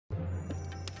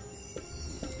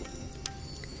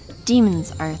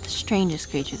Demons are the strangest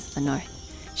creatures of the north,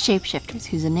 shapeshifters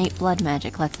whose innate blood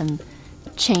magic lets them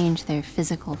change their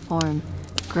physical form,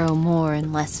 grow more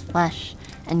and less flesh,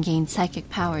 and gain psychic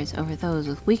powers over those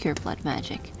with weaker blood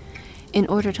magic. In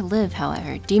order to live,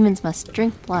 however, demons must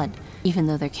drink blood, even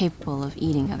though they're capable of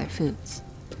eating other foods.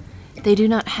 They do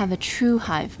not have a true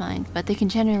hive mind, but they can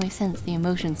generally sense the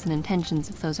emotions and intentions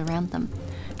of those around them,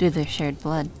 due to their shared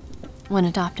blood. When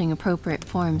adopting appropriate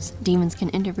forms, demons can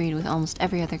interbreed with almost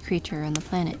every other creature on the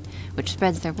planet, which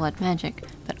spreads their blood magic,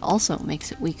 but also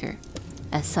makes it weaker.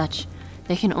 As such,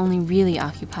 they can only really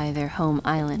occupy their home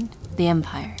island, the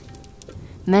Empire.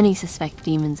 Many suspect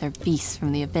demons are beasts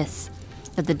from the abyss,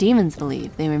 but the demons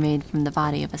believe they were made from the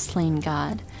body of a slain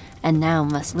god, and now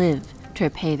must live to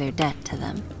repay their debt to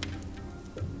them.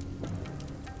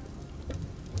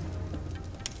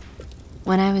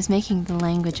 When I was making the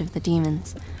language of the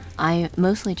demons, I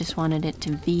mostly just wanted it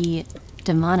to be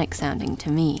demonic sounding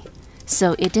to me,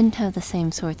 so it didn't have the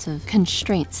same sorts of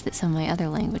constraints that some of my other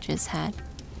languages had.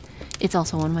 It's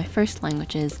also one of my first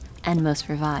languages, and most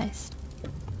revised.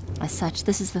 As such,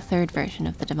 this is the third version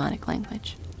of the demonic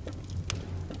language.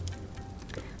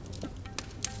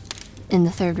 In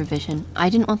the third revision, I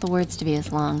didn't want the words to be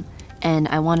as long, and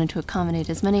I wanted to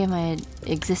accommodate as many of my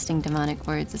existing demonic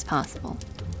words as possible.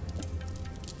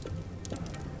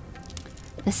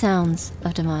 The sounds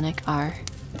of demonic are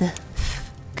the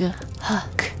f, g, h,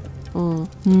 k, u,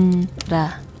 n,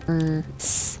 ra,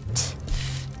 s, t,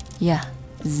 f, ya,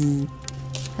 z.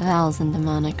 The vowels in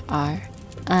demonic are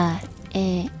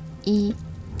a, e,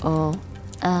 o,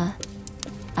 a,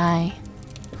 I.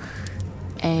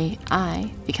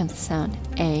 A-I becomes the sound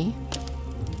A.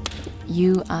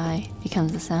 U-I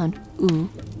becomes the sound U.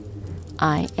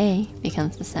 I-A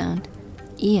becomes the sound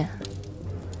Ia.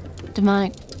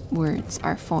 Demonic words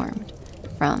are formed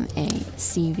from a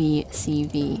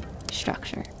CV-CV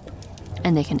structure,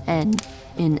 and they can end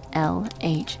in L,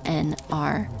 H, N,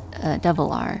 R,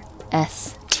 double R,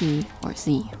 S, T, or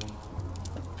Z.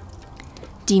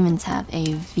 Demons have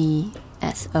a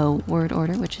VSO word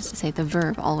order, which is to say the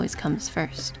verb always comes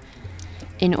first.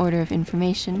 In order of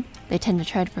information, they tend to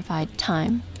try to provide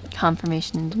time,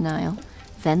 confirmation and denial,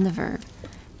 then the verb,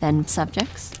 then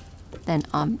subjects, then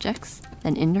objects,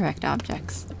 then indirect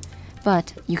objects.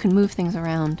 But you can move things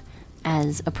around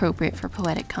as appropriate for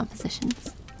poetic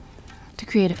compositions. To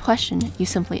create a question, you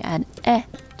simply add e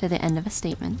to the end of a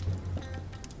statement.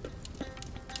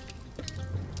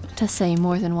 To say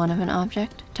more than one of an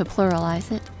object, to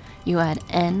pluralize it, you add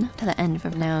n to the end of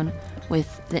a noun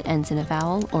with that ends in a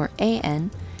vowel, or an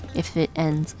if it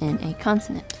ends in a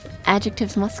consonant.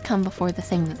 Adjectives must come before the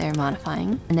thing that they're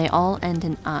modifying, and they all end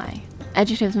in I.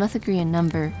 Adjectives must agree in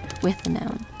number with the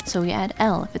noun, so we add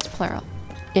l if it's plural.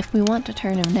 If we want to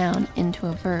turn a noun into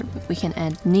a verb, we can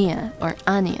add nia or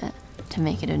ania to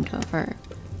make it into a verb.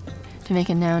 To make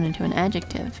a noun into an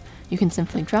adjective, you can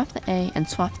simply drop the a and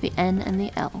swap the n and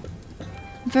the l.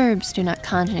 Verbs do not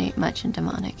conjugate much in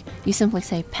demonic. You simply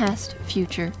say past,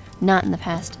 future, not in the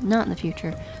past, not in the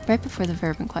future, right before the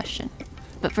verb in question.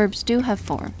 But verbs do have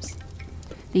forms.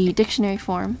 The dictionary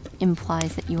form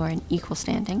implies that you are in equal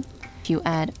standing. If you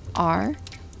add r,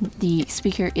 the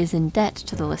speaker is in debt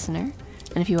to the listener,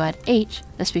 and if you add h,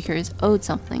 the speaker is owed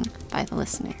something by the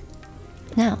listener.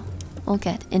 Now, we'll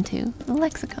get into the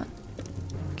lexicon.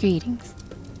 Greetings.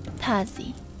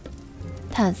 Tazi.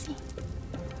 Tazi.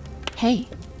 Hey.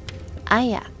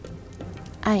 Aya.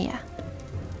 Aya.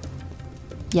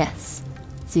 Yes.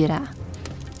 Zira.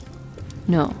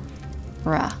 No.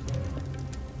 Ra.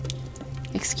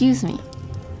 Excuse me.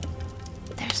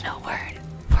 There's no word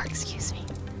for excuse me.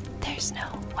 There's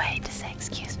no way to say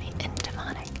excuse me in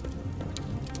demonic.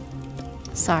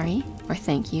 Sorry or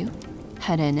thank you.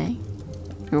 Harene.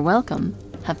 You're welcome.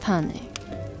 Hapane.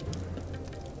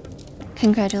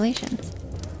 Congratulations.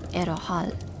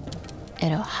 Erohal.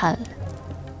 Erohal.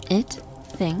 It.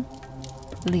 Thing.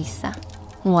 Lisa.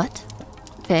 What?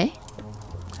 Ve.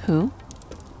 Who?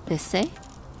 Vise.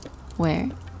 Where?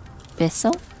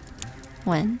 Viso.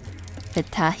 When?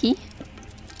 Vitahi.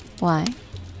 Why?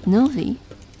 Novi.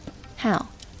 How?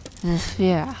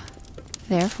 Vifira.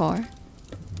 Therefore.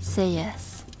 Say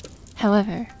yes.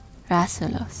 However.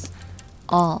 Rasulos.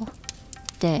 All.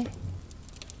 De.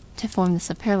 To form the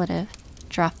superlative,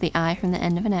 drop the I from the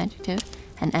end of an adjective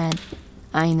and add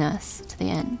ainas to the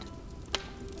end.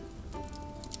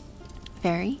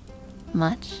 Very.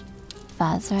 Much.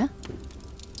 Fazra.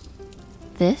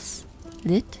 This.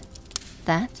 Lit.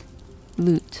 That.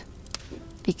 Lut.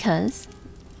 Because.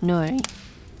 Nori.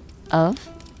 Of.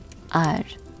 Ar.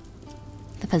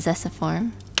 The possessive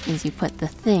form is you put the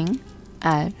thing,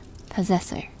 ar,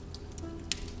 possessor.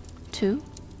 To.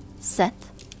 set,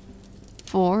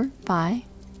 for, by,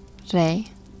 re,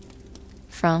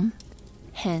 from,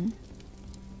 hen,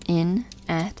 in,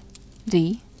 at,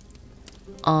 the,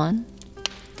 on,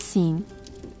 seen,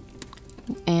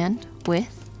 and,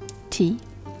 with, t,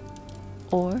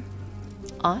 or,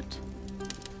 ought.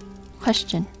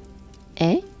 Question.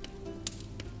 A.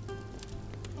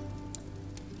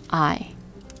 I.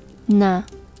 Na.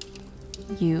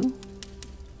 You.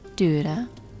 Dura.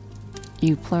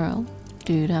 You plural.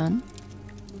 Duran.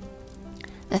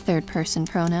 The third person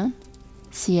pronoun.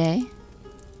 Sie.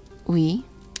 We.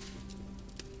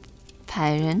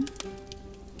 Paren.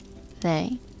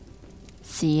 They.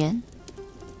 Sien.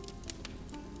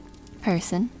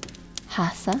 Person.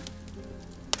 Hasa.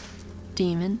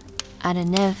 Demon.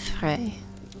 Adenevre.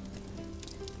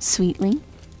 Sweetling.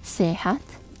 Sehat.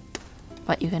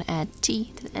 But you can add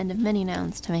t to the end of many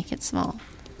nouns to make it small.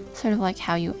 Sort of like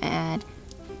how you add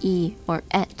e or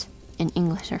et in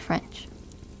English or French.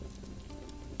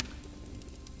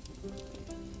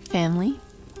 Family.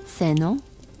 Seno.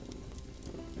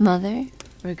 Mother.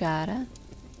 Regara.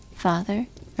 Father.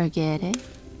 Ergere.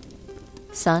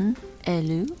 Son.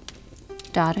 Elu.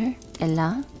 Daughter.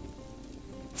 Ela.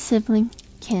 Sibling.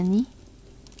 Kenny.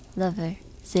 Lover.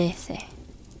 Zese.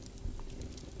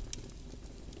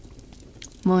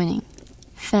 Morning.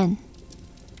 Fen.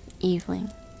 Evening.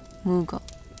 Mugo.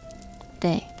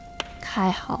 Day.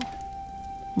 Kaihal.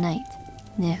 Night.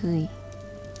 Nehui.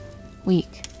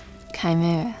 Week.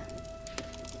 Chimera.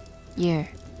 Year.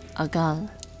 Agal.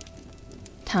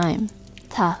 Time.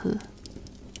 Tahu.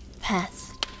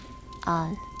 Past.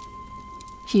 Al.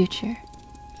 Future.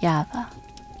 Yava.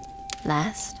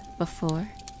 Last. Before.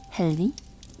 Heli.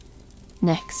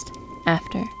 Next.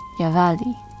 After.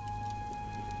 Yavali.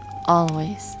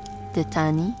 Always.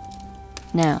 Ditani.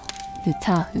 Now.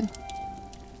 Ditahu.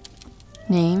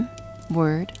 Name.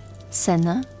 Word.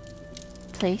 Sena.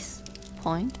 Place.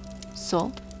 Point.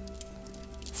 So.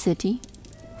 City.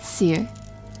 Sir.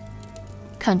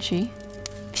 Country.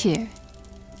 Pir.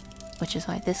 Which is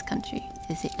why this country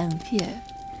is the Empire,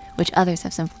 which others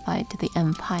have simplified to the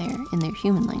Empire in their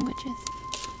human languages.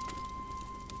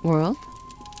 World.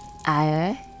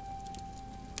 Ae.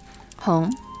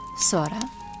 Home. Sora.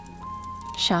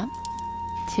 Shop.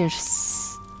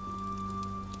 Tirs.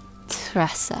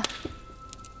 Trasa.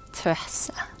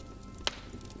 Trasa.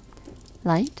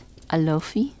 Light.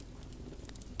 Alofi.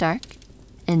 Dark.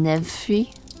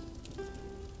 Enevri.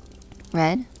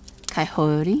 Red.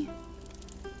 Kaihori.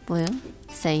 Blue.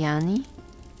 Sayani.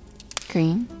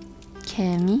 Green.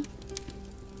 Kemi.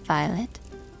 Violet.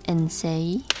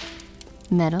 Ensei.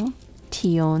 Metal.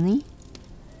 Tioni.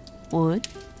 Wood.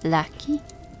 Laki.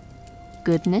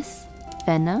 Goodness.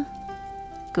 Vena.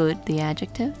 Good, the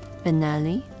adjective.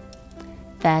 Venali.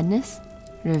 Badness.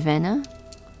 Ravenna.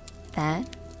 Bad.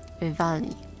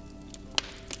 Rivali.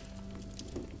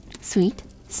 Sweet.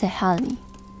 Sehali.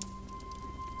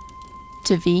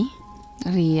 To be.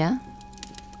 Ria.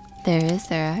 There is,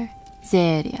 there are.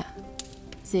 Zeria.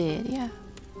 Zeria.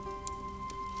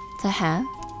 To have.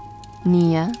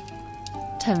 Nia.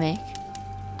 To make.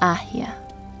 Ahia.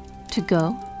 To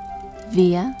go.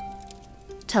 Via.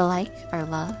 To like or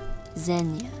love.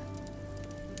 Zenya.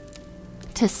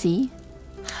 To see.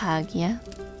 Chagia.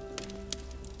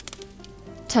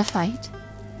 To fight.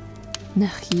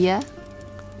 Nechia.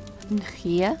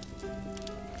 Nechia.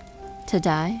 To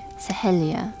die.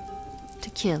 Sahelia. To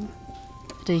kill.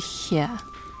 Rechia.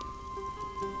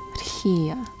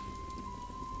 Rechia.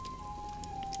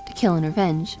 To kill and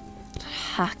revenge.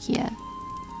 Hakia.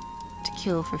 To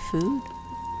kill for food.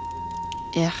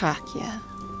 Irakia.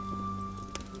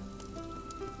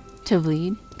 To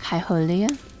bleed.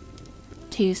 Kaiholia.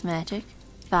 To use magic.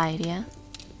 Vaidia.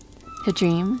 To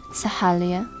dream.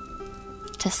 Sahalia.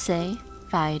 To say.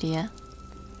 Vaidia.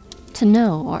 To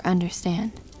know or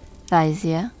understand.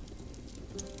 Vaisia.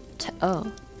 To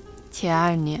owe.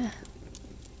 Tiarnia.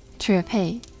 To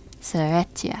repay.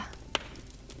 Seretia.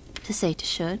 To say to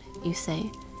should, you say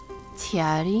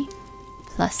tiari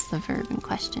plus the verb in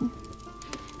question.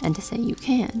 And to say you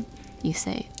can, you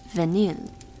say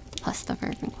venil plus the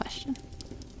verb in question.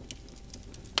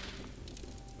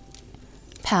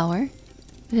 Power.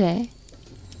 Re.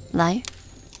 Life.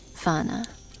 Fana.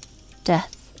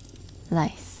 Death.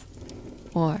 Lice.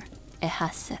 Or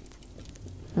ehaset.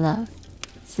 Love.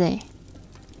 Ze.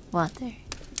 Water.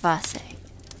 Vase.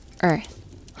 Earth.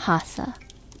 Hasa.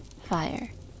 Fire.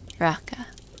 Raka.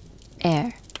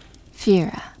 Air.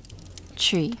 Fira.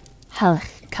 Tree.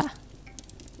 Halka.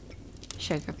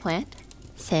 Sugar plant.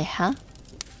 Seha.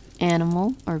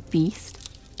 Animal or beast.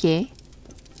 Ge.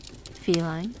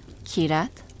 Feline. Kirat.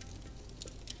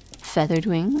 Feathered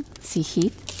wing.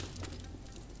 Sihit.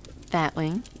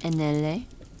 batwing, enelle,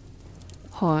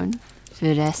 horn,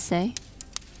 viresse,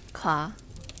 claw,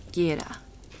 gira,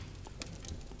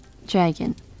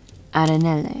 dragon,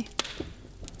 aranelle,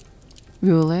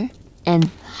 ruler,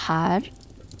 enhar,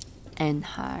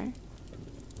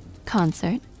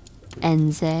 consort,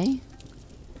 enze,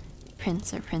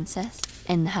 prince or princess,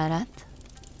 enharat,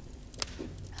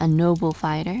 a noble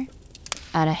fighter,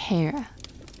 arahera,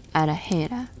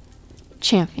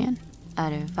 champion,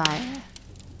 arevira,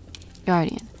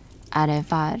 guardian,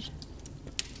 arevar,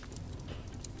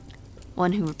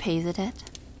 one who repays a debt,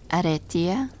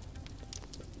 aretia,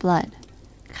 blood,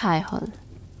 kaihol,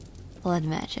 blood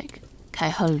magic,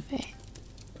 kaiholve,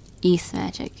 east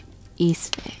magic,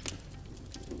 isve,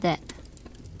 debt,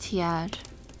 tiar,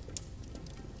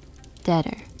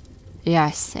 debtor,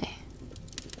 yarse,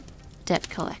 debt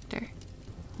collector,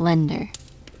 lender,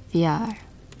 viar,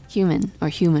 human or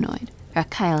humanoid,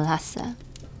 rakailasa.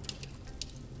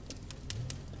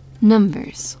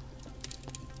 Numbers.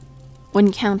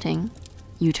 When counting,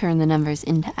 you turn the numbers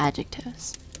into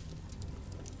adjectives.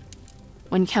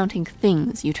 When counting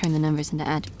things, you turn the numbers into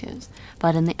adjectives,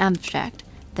 but in the abstract,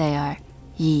 they are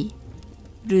yi,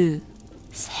 ru,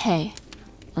 se,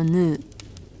 onu.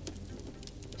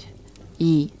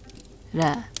 Yi,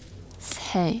 ra,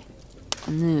 se,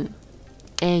 onu,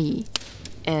 ei,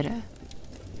 era,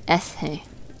 eshe,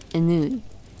 enui,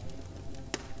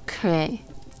 kre,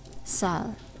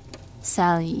 sal,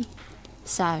 sali,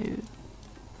 saru,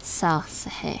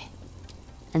 salsehe,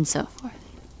 and so forth.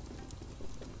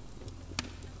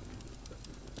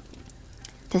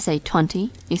 To say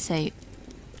 20, you say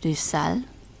rusal.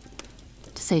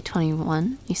 To say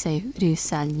 21, you say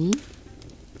rusali.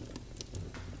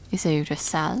 You say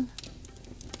rusal.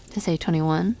 To say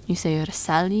 21, you say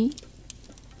rusali.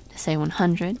 To say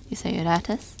 100, you say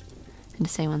uratas. And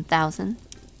to say 1,000,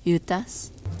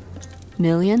 yutas.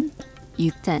 Million,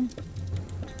 yuten.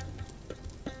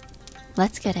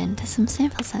 Let's get into some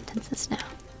sample sentences now.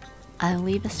 I'll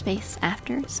leave a space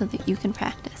after so that you can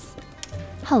practice.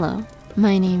 Hello,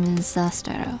 my name is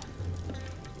Zastaro.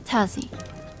 Tazi,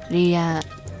 ria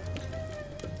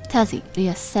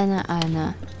sena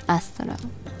ana astaro.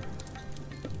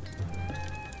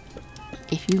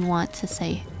 If you want to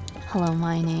say, hello,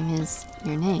 my name is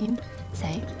your name,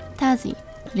 say, Tazi,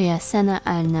 ria sena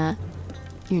ana,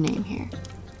 your name here.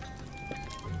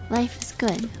 Life is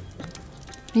good.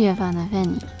 Ria vana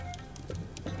veni.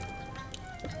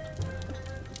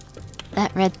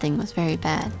 That red thing was very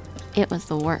bad. It was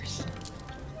the worst.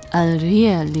 Al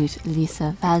ria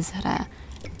lisa vazra,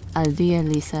 al dia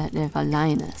lisa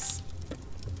revalinus.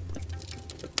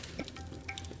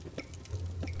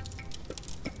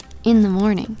 In the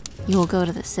morning, you will go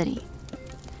to the city.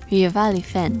 Ria vali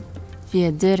fen,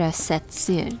 via dura set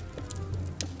sir.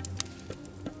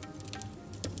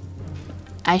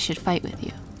 I should fight with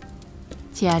you.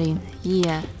 Tiarin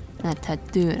yia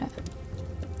natadura.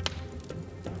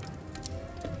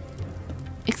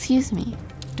 Excuse me,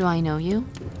 do I know you?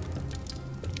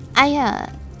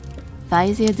 Aya,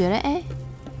 vaizia dura.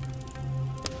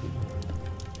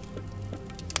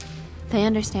 They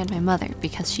understand my mother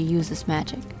because she uses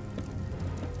magic.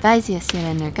 Vaizia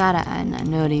sira nergara ana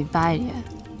nori varia.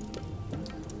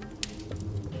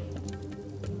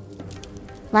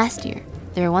 Last year,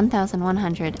 there were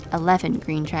 1,111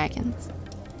 green dragons.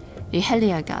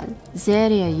 Riheliagal,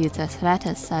 zeria yutas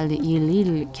ratas sal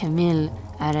ilil kemil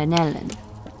aranellen.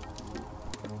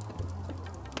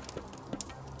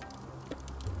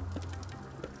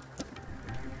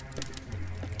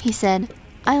 He said,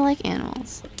 I like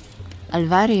animals.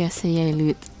 Alvaria seye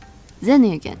lut.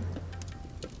 Zeni again.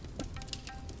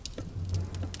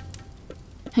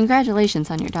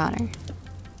 Congratulations on your daughter.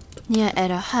 Nia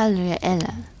era halria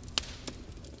ella.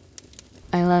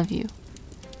 I love you.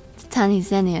 Tani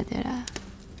zenia dira.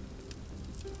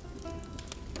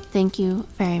 Thank you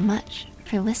very much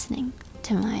for listening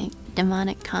to my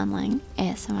demonic Conlang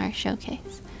ASMR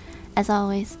showcase. As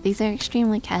always, these are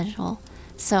extremely casual,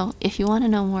 so if you want to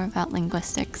know more about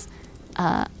linguistics,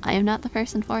 I am not the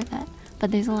person for that,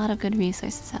 but there's a lot of good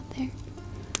resources out there.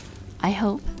 I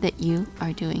hope that you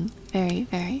are doing very,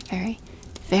 very, very,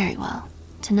 very well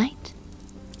tonight.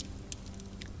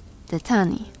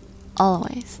 Detani,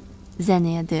 always,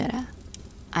 Zenia Dura,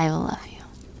 I will love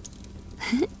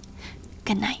you.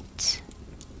 Good night.